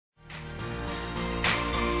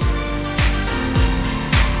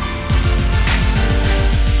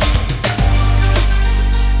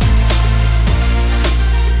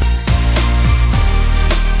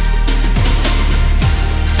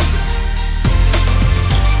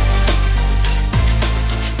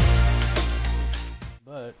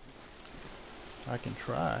can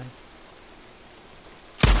try.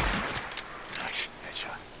 Nice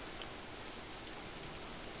headshot.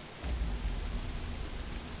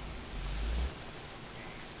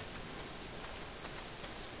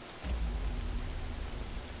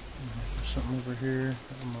 There's something over here.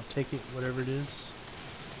 I'm gonna take it, whatever it is.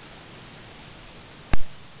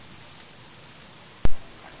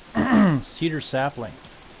 Cedar sapling.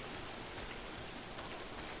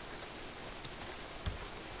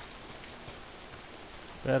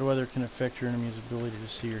 Bad weather can affect your enemy's ability to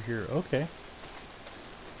see or hear. Okay.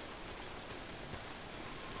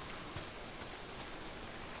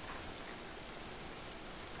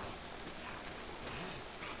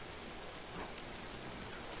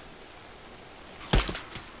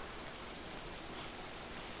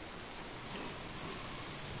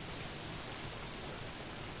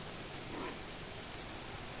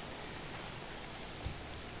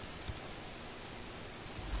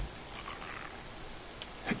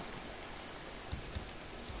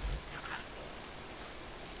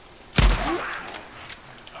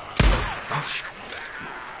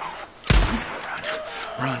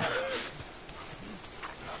 Run.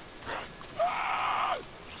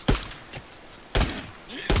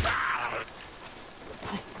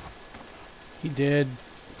 He did.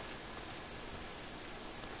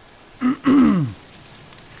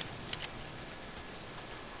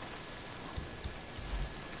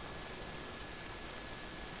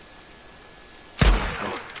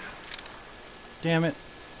 Damn it.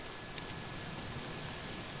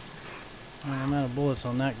 I'm out of bullets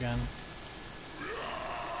on that gun.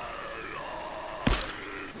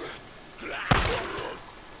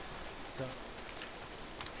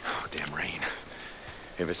 Oh, damn rain.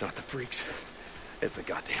 If it's not the freaks, it's the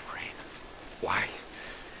goddamn rain. Why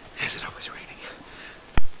is it always raining?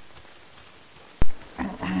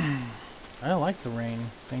 I like the rain,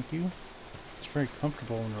 thank you. It's very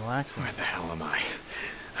comfortable and relaxing. Where the hell am I?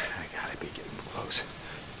 I gotta be getting close.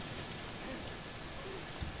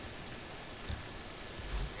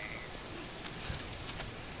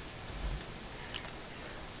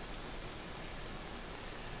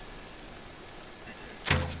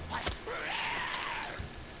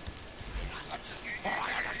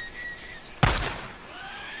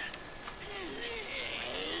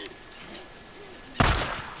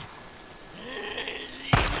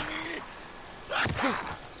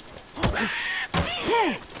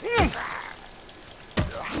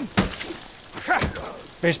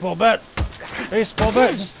 Baseball bat! Baseball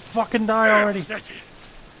bat! Just fucking die already! That's it.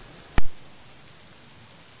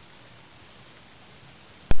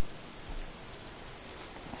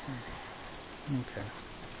 Okay.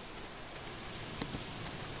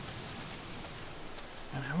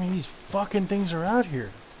 And how many of these fucking things are out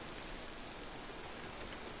here?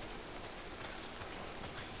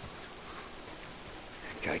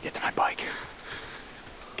 Gotta get to my bike.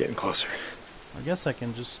 Getting closer. I guess I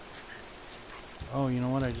can just... Oh, you know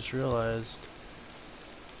what? I just realized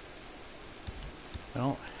I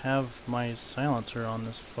don't have my silencer on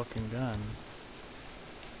this fucking gun.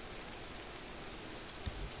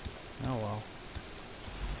 Oh well.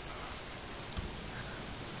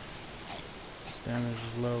 Its damage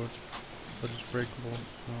is low, but it's breakable.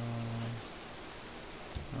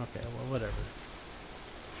 Okay, well, whatever.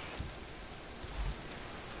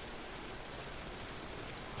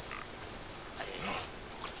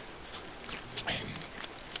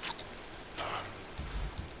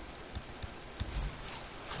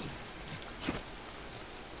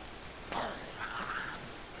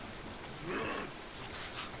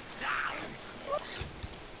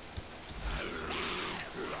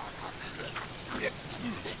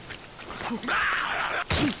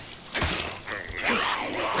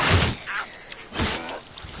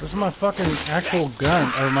 Where's my fucking actual gun?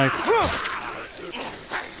 Or my...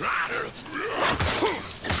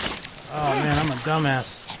 Oh man, I'm a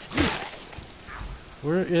dumbass.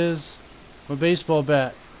 Where is my baseball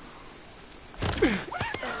bat?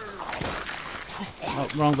 Oh,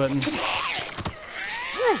 wrong button.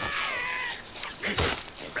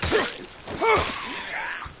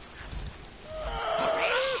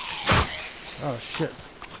 Oh shit.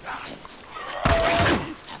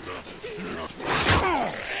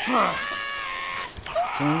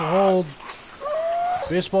 Trying to hold.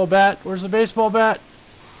 Baseball bat. Where's the baseball bat?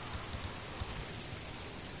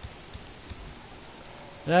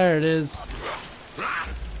 There it is.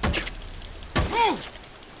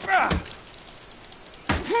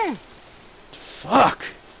 Fuck.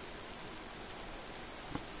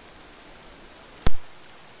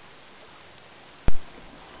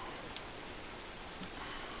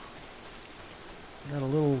 Got a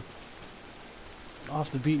little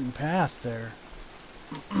off the beaten path there.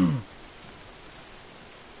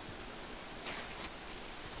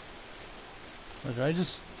 Did I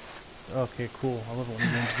just... Okay, cool. I love it when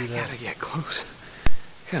you games do that. Gotta get close.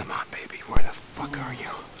 Come on, baby. Where the fuck are you?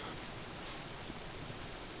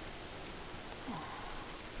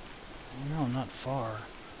 No, not far.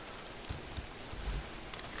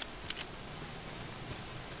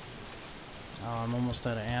 Oh, I'm almost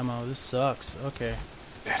out of ammo. This sucks. Okay.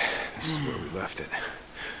 This is where we left it.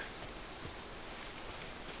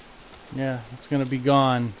 Yeah, it's gonna be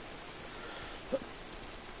gone.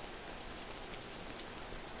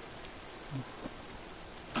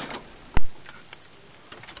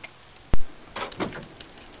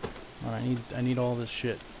 Oh, I need all this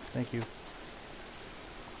shit. Thank you.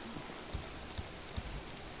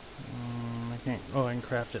 I can't. Oh, I can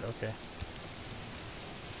craft it. Okay.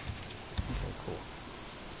 Okay, cool.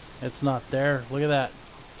 It's not there. Look at that.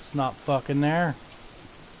 It's not fucking there.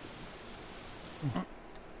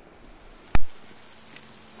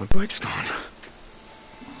 My bike's gone.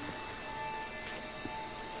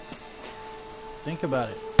 Think about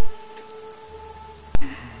it.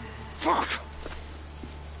 Fuck!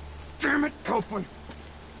 Damn it, Copeland!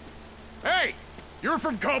 Hey! You're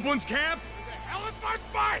from Copeland's camp? Where the hell is my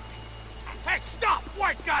bike? Hey, stop!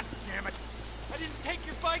 Why, god damn it! I didn't take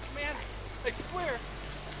your bike, man. I swear.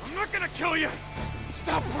 I'm not gonna kill you!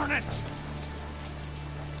 Stop running!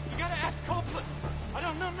 You gotta ask Copeland. I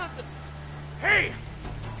don't know nothing. Hey!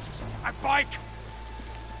 My bike!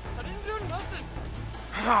 I didn't do nothing.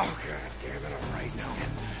 Oh, god damn it, I'm right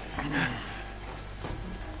now.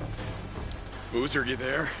 Boozer, you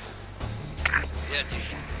there? Yeah,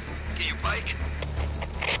 Dave. Get your bike?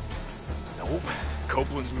 Nope.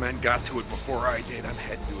 Copeland's men got to it before I did. I'm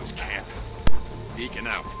heading to his camp. Deacon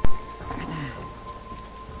out.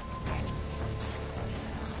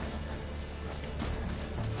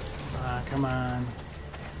 Ah, come on.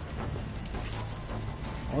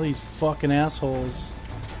 All these fucking assholes.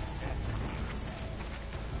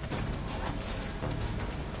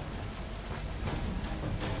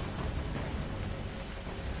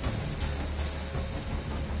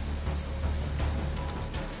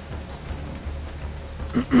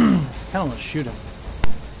 I kind of want to shoot him.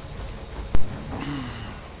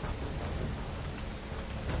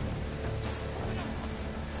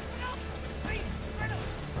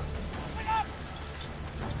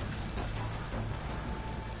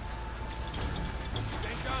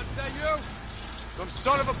 Is that you? Some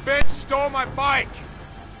son of a bitch stole my bike!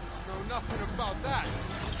 Know nothing about that.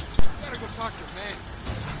 You gotta go talk to your man.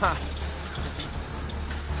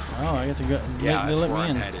 Oh, I get to go. Yeah, they that's let where me I'm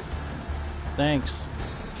in. headed. Thanks.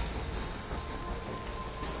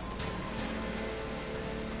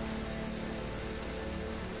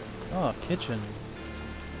 Oh, kitchen.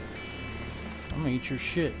 I'm gonna eat your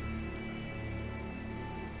shit.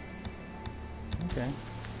 Okay.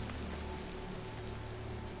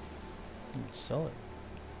 Sell it.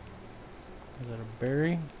 Is that a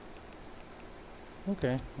berry?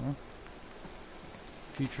 Okay, well.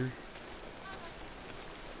 Future.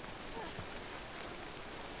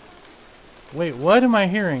 Wait, what am I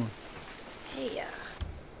hearing? Hey,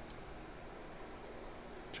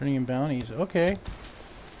 Turning in bounties. Okay.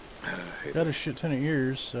 Got a shit ton of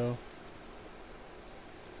ears, so.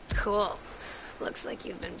 cool. Looks like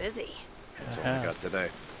you've been busy. That's all I got today.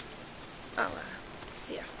 Oh,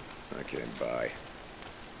 see ya. Okay, bye.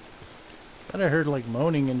 Thought I heard like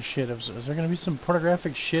moaning and shit. Is there gonna be some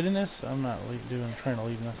pornographic shit in this? I'm not trying to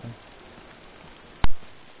leave nothing.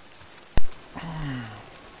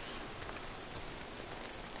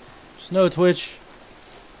 Snow Twitch.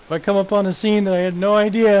 If I come up on a scene that I had no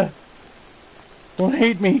idea, don't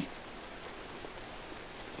hate me.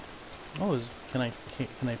 Oh, can I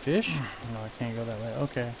fish? No, I can't go that way.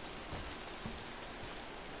 Okay.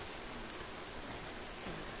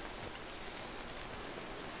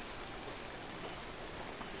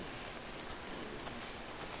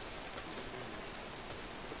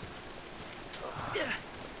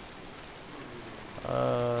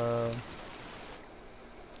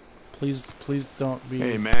 Please don't be.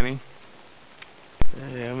 Hey, Manny.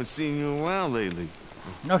 Hey, I haven't seen you around lately.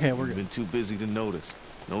 Okay, we're You've good. been too busy to notice.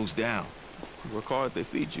 Nose down. You work hard, they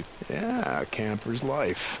feed you. Yeah, camper's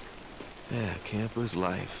life. Yeah, camper's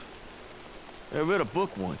life. I read a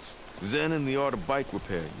book once, Zen and the Art of Bike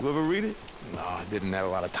Repair. You ever read it? No, I didn't have a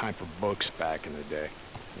lot of time for books back in the day.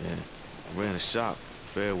 Yeah, I ran a shop,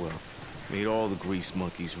 Farewell. Made all the grease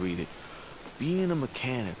monkeys read it. Being a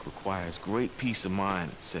mechanic requires great peace of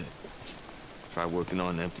mind, it said. Try working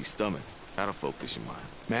on an empty stomach. That'll focus your mind.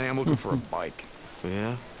 Manny, I'm looking for a bike.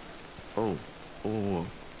 Yeah? Oh,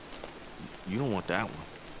 you don't want that one.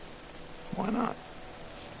 Why not?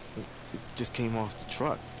 It just came off the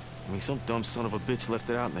truck. I mean, some dumb son of a bitch left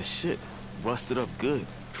it out in the shit. Rusted up good.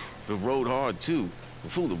 It rode hard, too. The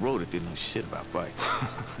fool that rode it didn't know shit about bikes.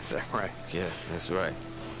 Is that right? Yeah, that's right.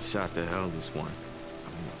 Shot the hell this one. I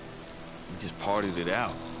mean, he just partied it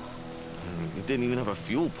out. I mean, it didn't even have a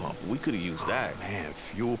fuel pump. We could have used that. Man,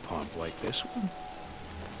 fuel pump like this one?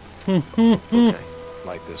 Okay.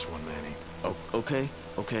 Like this one, Manny. Oh, okay.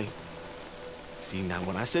 See, now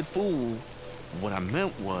when I said fool, what I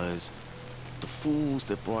meant was the fools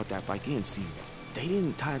that brought that bike in. See, they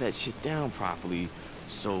didn't tie that shit down properly,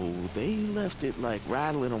 so they left it like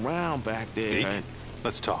rattling around back there. Deke, And...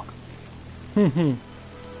 let's talk. You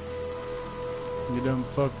done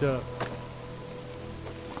fucked up.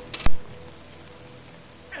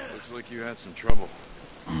 Looks like you had some trouble.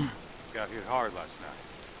 Got hit hard last night.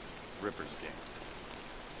 Ripper's gang.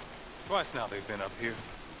 Twice now they've been up here.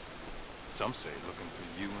 Some say looking for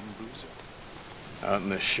you and Boozer. Out in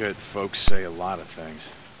the shit, folks say a lot of things.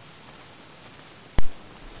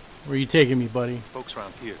 Where you taking me, buddy? Folks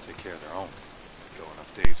around here take care of their own. Go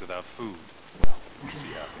enough days without food. Well, you see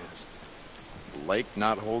how it is. Lake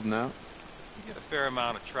not holding out? You get a fair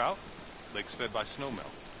amount of trout. Lake's fed by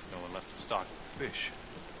snowmelt. No one left to stock with fish.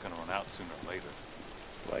 Gonna run out sooner or later.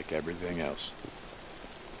 Like everything else.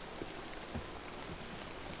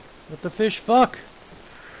 What the fish fuck?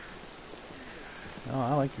 Oh,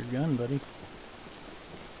 I like your gun, buddy.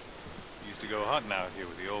 Used to go hunting out here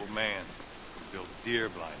with the old man. We built deer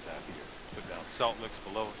blinds out here. Put down salt licks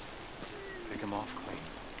below us. Pick 'em off clean.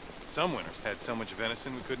 Some winters had so much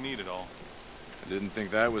venison we couldn't eat it all. I didn't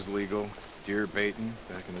think that was legal. Deer baiting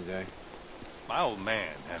back in the day. My old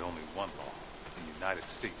man had only one law. The United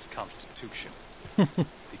States Constitution. He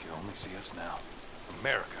could only see us now.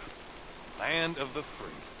 America. Land of the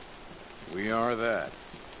free. We are that.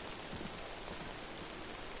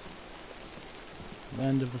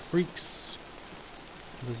 Land of the freaks.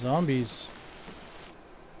 The zombies.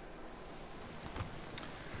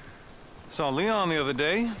 Saw Leon the other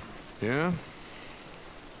day. Yeah?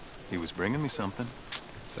 He was bringing me something.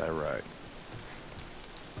 Is that right?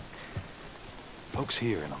 Folks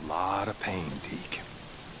here in a lot of pain, Deke.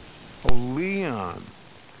 Oh, Leon.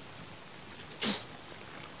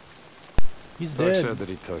 He's Doug dead. said that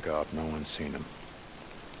he took off. No one's seen him.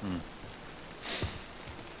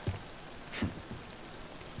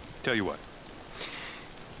 Tell you what.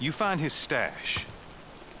 You find his stash.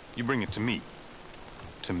 You bring it to me.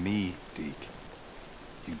 To me, Deke.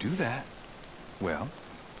 You do that, well,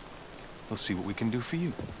 we'll see what we can do for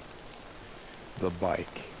you. The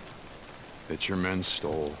bike that your men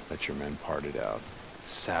stole, that your men parted out.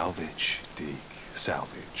 Salvage, Deke.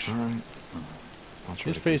 Salvage. All right. I'll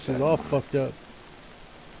try His to keep face that is in all mind. fucked up.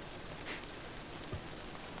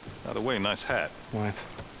 By the way, nice hat. What?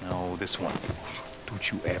 No, this one.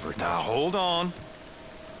 Don't you ever Now, talk. hold on.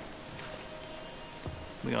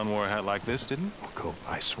 Leon wore a hat like this, didn't he? Oh, Cope,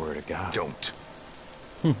 I swear to God. Don't.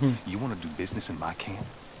 You want to do business in my camp?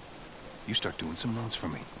 You start doing some runs for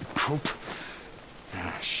me. Cope.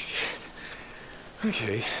 Ah, shit.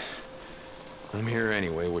 Okay. I'm here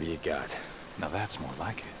anyway. What do you got? Now that's more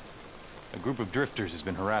like it. A group of drifters has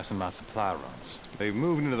been harassing my supply runs. They've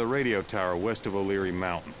moved into the radio tower west of O'Leary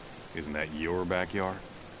Mountain. Isn't that your backyard?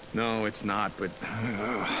 No, it's not, but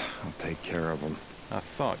I'll take care of them. I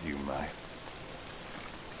thought you might.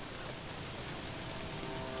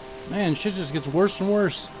 Man, shit just gets worse and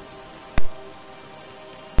worse.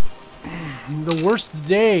 The worst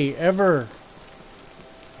day ever.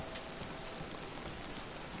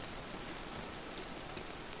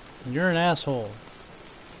 You're an asshole.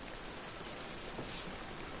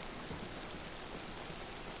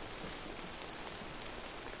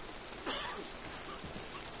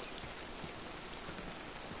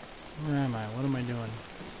 Where am I? What am I doing?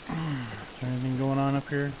 Is there anything going on up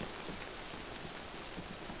here?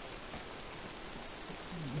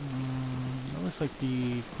 That looks like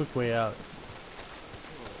the quick way out.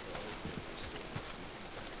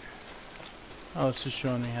 Oh, it's just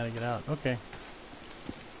showing me how to get out. Okay.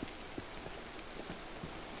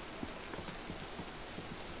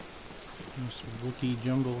 There's some Wookiee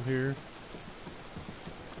jungle here.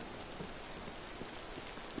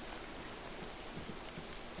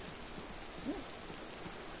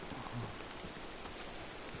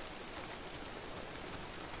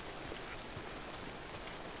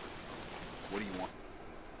 What do you want?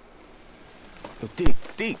 Yo,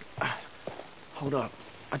 Deke, hold up.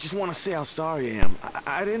 I just want to say how sorry I am.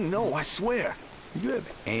 I didn't know, I swear. Do you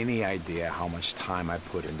have any idea how much time I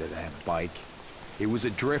put into that bike? It was a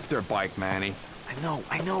drifter bike, Manny.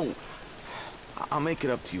 I know. I'll make it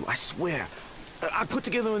up to you, I swear. I put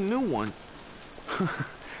together a new one.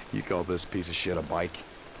 You call this piece of shit a bike?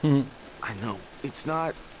 I know. It's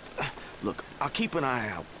not... Look, I'll keep an eye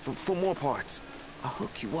out for more parts. I'll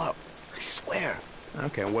hook you up. I swear.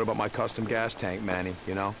 Okay, and what about my custom gas tank, Manny?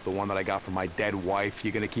 You know, the one that I got from my dead wife.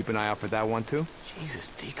 You gonna keep an eye out for that one, too?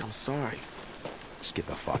 Jesus, Deke, I'm sorry. Just get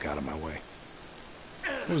the fuck out of my way.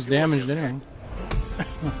 It was damaged anyway.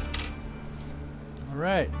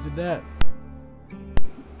 Alright, did that.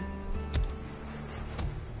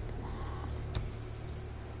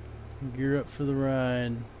 Gear up for the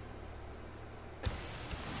ride.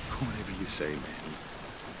 Whatever you say, Manny.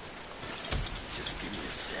 Just give me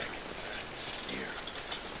a sec. Here.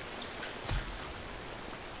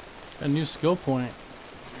 A new skill point.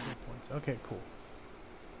 Okay, cool.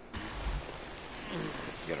 You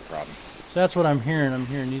got a problem? So that's what I'm hearing. I'm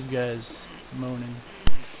hearing these guys moaning.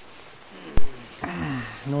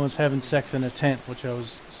 No one's having sex in a tent, which I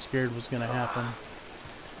was scared was going to happen.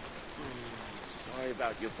 Sorry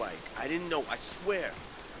about your bike. I didn't know, I swear.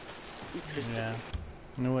 You pissed Yeah. at me.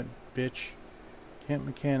 You know what, bitch? Camp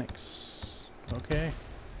mechanics. Okay.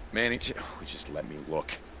 Manny, just let me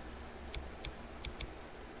look.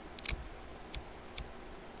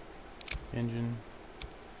 Engine.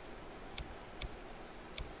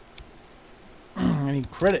 I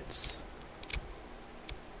need credits.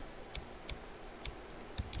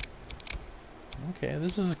 Okay,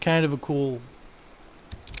 this is kind of a cool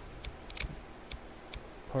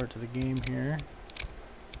part to the game here.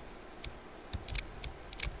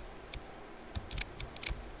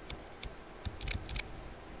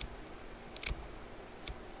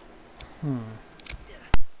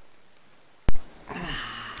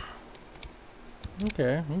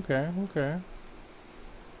 Okay.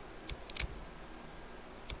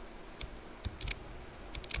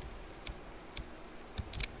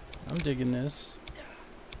 I'm digging this.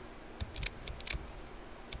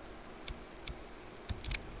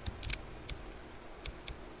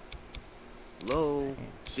 Hello,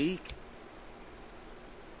 Deke?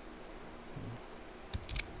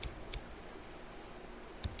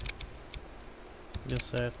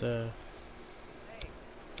 Guess I have to.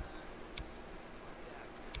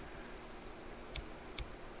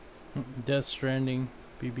 Death Stranding,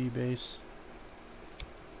 BB base.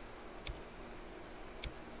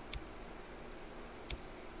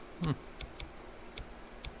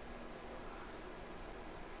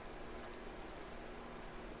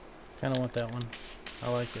 Kind of want that one.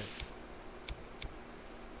 I like it.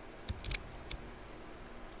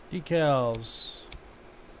 Decals.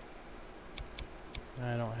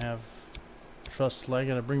 I don't have trust. I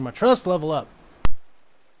gotta bring my trust level up.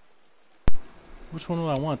 Which one do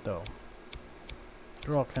I want though?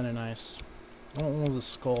 They're all kind of nice. I don't want the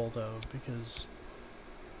skull though because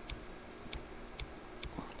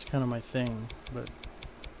it's kind of my thing. But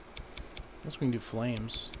I guess we can do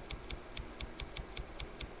flames.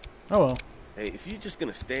 Oh well. Hey, if you're just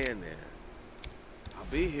gonna stand there, I'll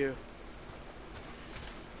be here.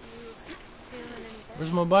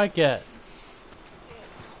 Where's my bike at?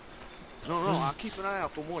 No, I'll keep an eye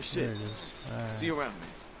out for more shit. There it is. Alright. See you around, man.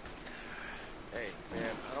 Hey,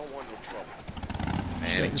 man, I don't want no trouble.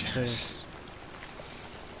 Manny, Shut your face.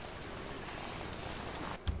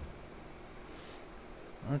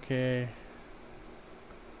 Okay.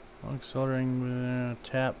 While accelerating with a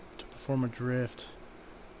tap to perform a drift.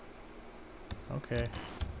 Okay.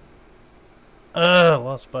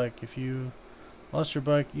 Lost bike. If you lost your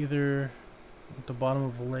bike either at the bottom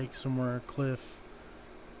of a lake somewhere, a cliff,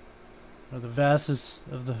 or the vastness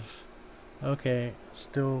of the... Okay,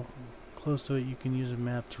 still close to it, you can use a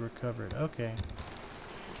map to recover it. Okay.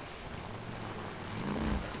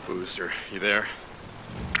 Booster, you there?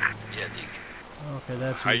 Yeah, Deke. Okay,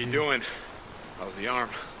 that's How easy. you doing? How's the arm?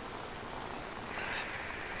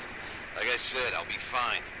 Like I said, I'll be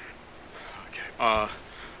fine. Okay.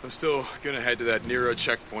 I'm still gonna head to that Nero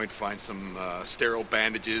checkpoint, find some sterile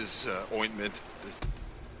bandages, ointment,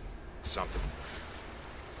 something.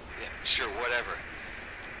 Yeah, sure, whatever.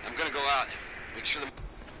 I'm gonna go out. Make sure the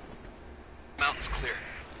mountain's clear.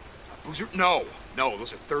 Boozer, no,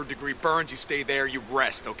 those are third-degree burns. You stay there, you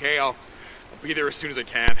rest, okay? I'll be there as soon as I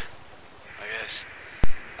can. I guess.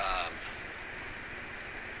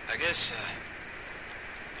 I guess,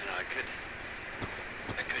 you know, I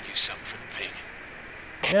could use something for the pain.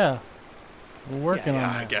 Yeah. We're working on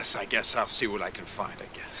I that. guess I'll see what I can find, I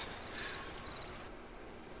guess.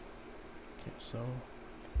 Okay, so...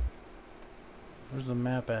 Where's the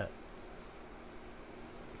map at?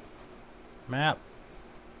 Map.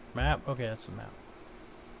 Okay, that's the map.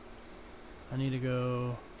 I need to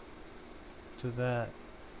go to that.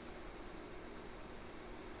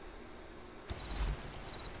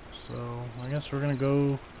 So I guess we're gonna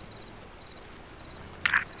go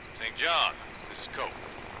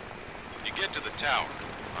went to the tower.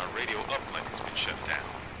 Our radio uplink has been shut down.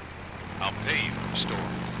 I'll pay you to restore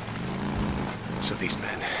it. So these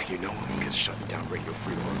men, you know them because shutting down Radio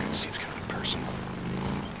Free Oregon seems kind of personal.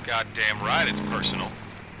 Goddamn right it's personal.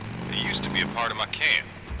 They used to be a part of my camp.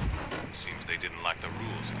 Seems they didn't like the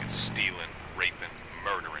rules against stealing, raping,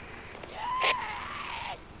 murdering.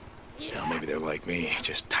 You know, maybe they're like me,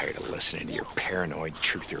 just tired of listening to your paranoid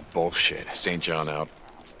truther bullshit. St. John out.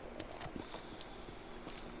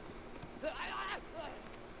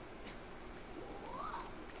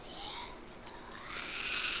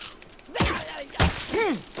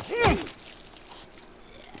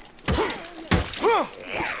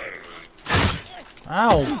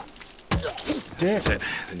 Ow! This is it.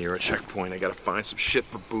 The Nero checkpoint. I gotta find some shit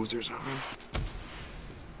for boozers on.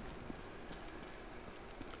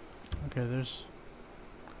 Okay, there's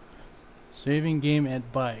saving game at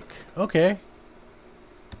bike. Okay.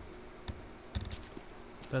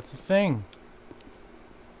 That's a thing.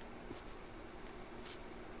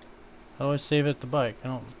 How do I save it at the bike?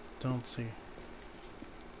 I don't see.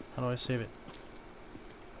 How do I save it?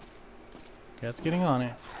 Okay, it's getting on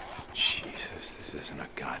it. Jesus, this isn't a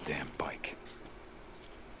goddamn bike.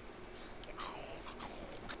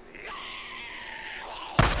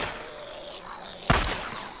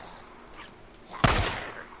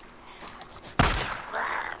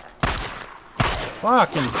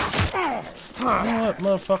 Fucking. You know what,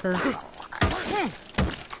 motherfucker?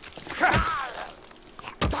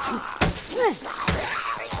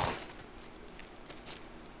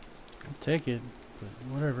 I'll take it, but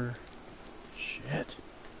whatever. Shit.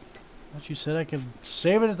 I thought you said I could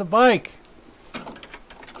save it at the bike.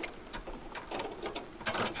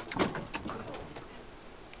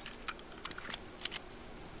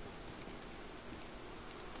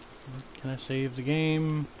 Can I save the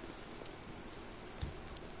game?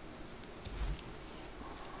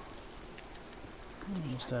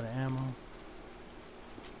 Almost out of ammo.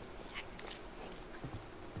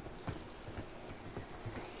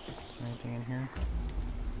 Anything in here?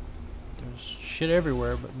 There's shit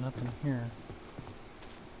everywhere, but nothing here.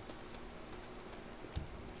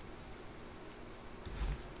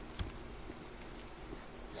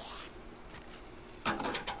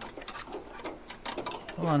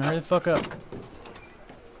 Come on, hurry the fuck up.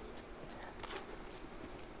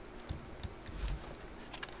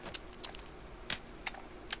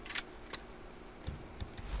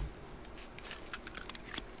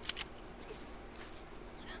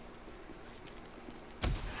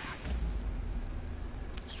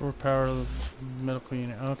 Store power of the medical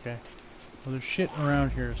unit. Okay. Well, there's shit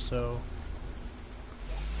around here, so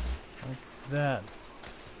like that.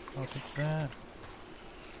 I'll take that.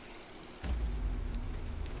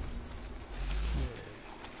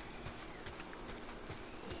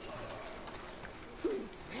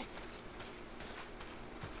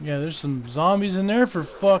 Yeah, there's some zombies in there for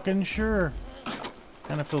fucking sure.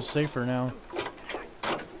 Kinda feel safer now.